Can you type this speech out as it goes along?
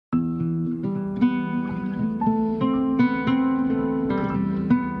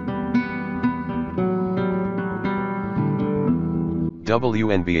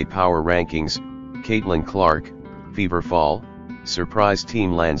WNBA Power Rankings, Caitlin Clark, Fever Fall, surprise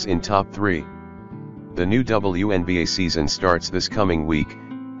team lands in top 3. The new WNBA season starts this coming week,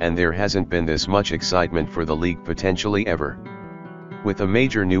 and there hasn't been this much excitement for the league potentially ever. With a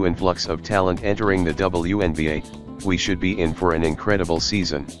major new influx of talent entering the WNBA, we should be in for an incredible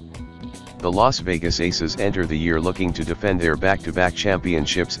season. The Las Vegas Aces enter the year looking to defend their back-to-back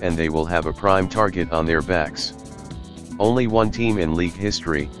championships, and they will have a prime target on their backs. Only one team in league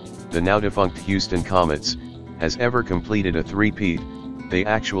history, the now-defunct Houston Comets, has ever completed a three-peat. They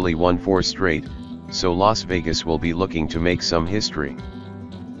actually won 4 straight, so Las Vegas will be looking to make some history.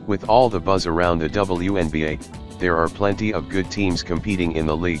 With all the buzz around the WNBA, there are plenty of good teams competing in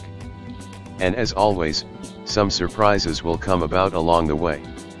the league. And as always, some surprises will come about along the way.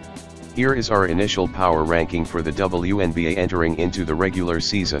 Here is our initial power ranking for the WNBA entering into the regular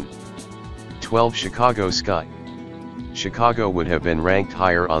season. 12. Chicago Sky. Chicago would have been ranked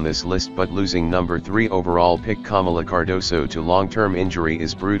higher on this list, but losing number 3 overall pick Kamala Cardoso to long-term injury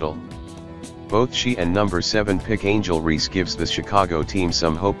is brutal. Both she and number 7 pick Angel Reese gives the Chicago team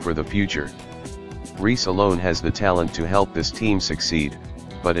some hope for the future. Reese alone has the talent to help this team succeed,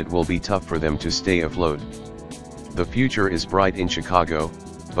 but it will be tough for them to stay afloat. The future is bright in Chicago,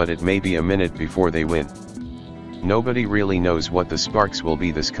 but it may be a minute before they win. Nobody really knows what the Sparks will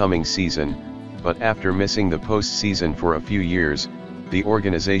be this coming season, but after missing the postseason for a few years, the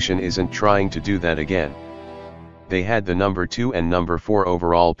organization isn't trying to do that again. They had the number 2 and number 4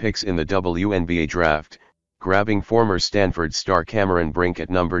 overall picks in the WNBA draft, grabbing former Stanford star Cameron Brink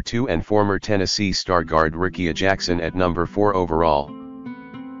at number 2 and former Tennessee star guard Rickea Jackson at number 4 overall.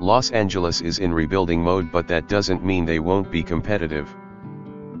 Los Angeles is in rebuilding mode, but that doesn't mean they won't be competitive.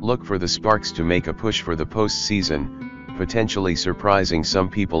 Look for the Sparks to make a push for the postseason, potentially surprising some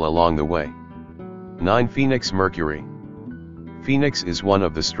people along the way. 9. Phoenix Mercury. Phoenix is one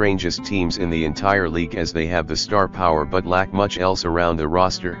of the strangest teams in the entire league, as they have the star power but lack much else around the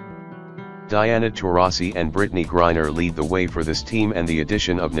roster. Diana Taurasi and Brittany Griner lead the way for this team, and the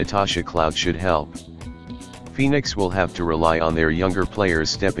addition of Natasha Cloud should help. Phoenix will have to rely on their younger players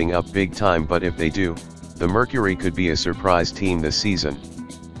stepping up big time, but if they do, the Mercury could be a surprise team this season.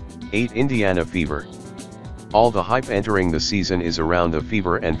 8. Indiana Fever. All the hype entering the season is around the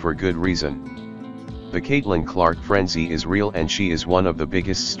Fever, and for good reason. The Caitlin Clark frenzy is real, and she is one of the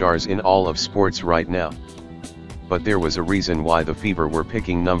biggest stars in all of sports right now. But there was a reason why the Fever were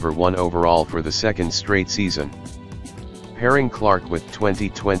picking number 1 overall for the second straight season. Pairing Clark with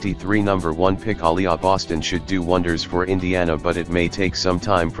 2023 number 1 pick Aaliyah Boston should do wonders for Indiana, but it may take some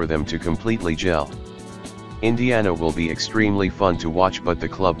time for them to completely gel. Indiana will be extremely fun to watch, but the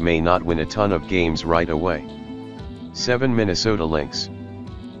club may not win a ton of games right away. 7. Minnesota Lynx.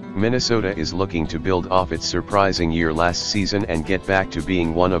 Minnesota is looking to build off its surprising year last season and get back to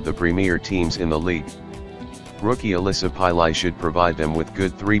being one of the premier teams in the league. Rookie Alyssa Pillai should provide them with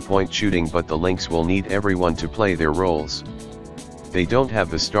good three-point shooting, but the Lynx will need everyone to play their roles. They don't have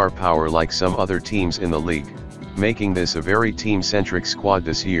the star power like some other teams in the league, making this a very team-centric squad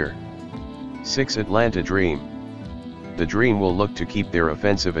this year. 6. Atlanta Dream. The Dream will look to keep their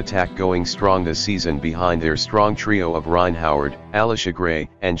offensive attack going strong this season behind their strong trio of Rhyne Howard, Alicia Gray,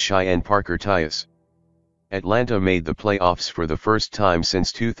 and Cheyenne Parker-Tyus. Atlanta made the playoffs for the first time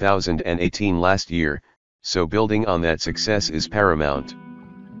since 2018 last year, so building on that success is paramount.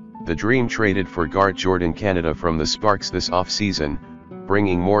 The Dream traded for guard Jordan Canada from the Sparks this offseason,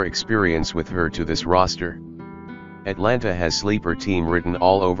 bringing more experience with her to this roster. Atlanta has sleeper team written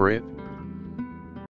all over it.